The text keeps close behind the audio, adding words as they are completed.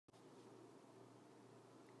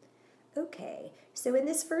Okay, so in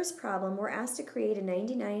this first problem, we're asked to create a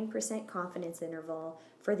 99% confidence interval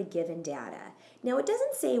for the given data. Now, it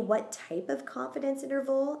doesn't say what type of confidence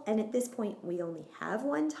interval, and at this point, we only have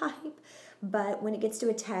one type, but when it gets to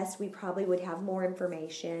a test, we probably would have more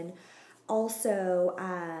information. Also,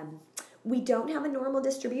 we don't have a normal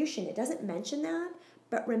distribution. It doesn't mention that,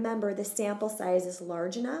 but remember, the sample size is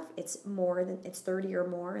large enough. It's 30 or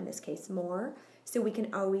more, in this case, more, so we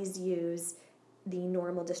can always use the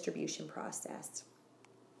normal distribution process.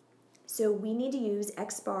 So we need to use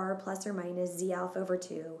x bar plus or minus z alpha over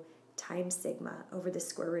 2 times sigma over the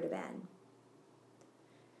square root of n.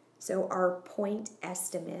 So our point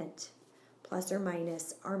estimate plus or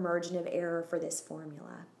minus our margin of error for this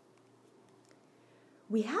formula.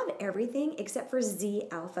 We have everything except for z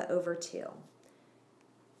alpha over 2.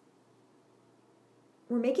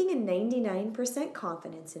 We're making a 99%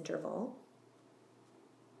 confidence interval.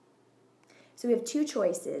 So we have two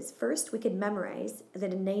choices. First, we could memorize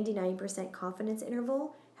that a 99% confidence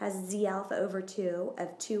interval has z alpha over 2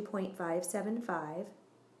 of 2.575.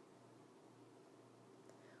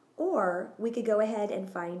 Or we could go ahead and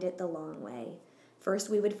find it the long way.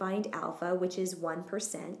 First, we would find alpha, which is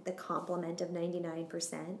 1%, the complement of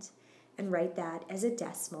 99%, and write that as a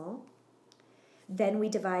decimal. Then we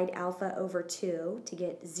divide alpha over 2 to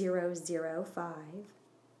get 0.005.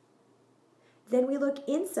 Then we look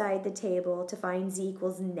inside the table to find z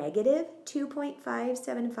equals negative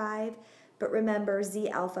 2.575, but remember z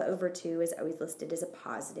alpha over 2 is always listed as a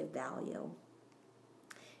positive value.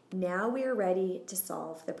 Now we are ready to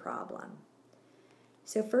solve the problem.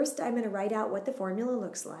 So first I'm going to write out what the formula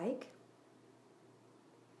looks like.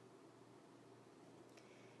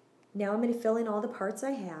 Now I'm going to fill in all the parts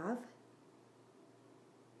I have.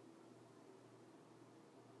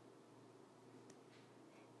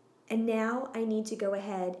 And now I need to go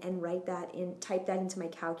ahead and type that into my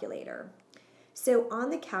calculator. So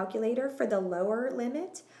on the calculator for the lower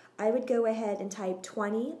limit, I would go ahead and type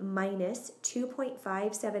 20 minus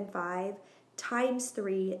 2.575 times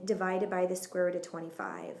 3 divided by the square root of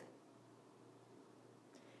 25.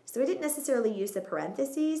 So I didn't necessarily use the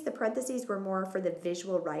parentheses. The parentheses were more for the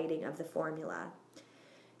visual writing of the formula.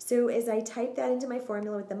 So as I type that into my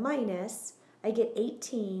formula with the minus, I get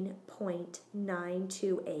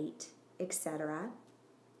 18.928, etc.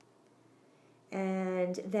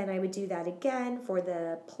 And then I would do that again for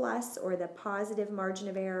the plus or the positive margin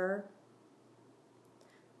of error.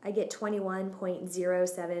 I get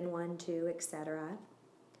 21.0712, etc.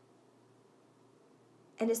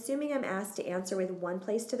 And assuming I'm asked to answer with one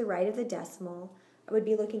place to the right of the decimal, I would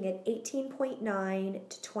be looking at 18.9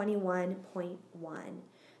 to 21.1.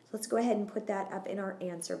 So let's go ahead and put that up in our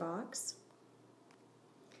answer box.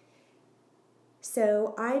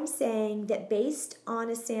 So I'm saying that based on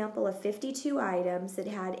a sample of 52 items that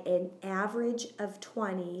had an average of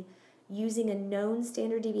 20 using a known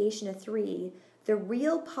standard deviation of 3, the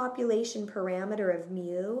real population parameter of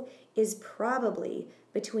mu is probably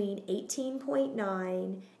between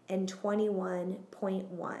 18.9 and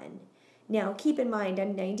 21.1. Now keep in mind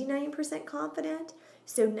I'm 99% confident,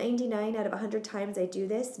 so 99 out of 100 times I do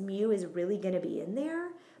this, mu is really going to be in there.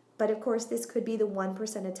 But of course, this could be the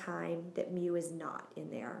 1% of time that mu is not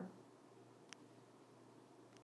in there.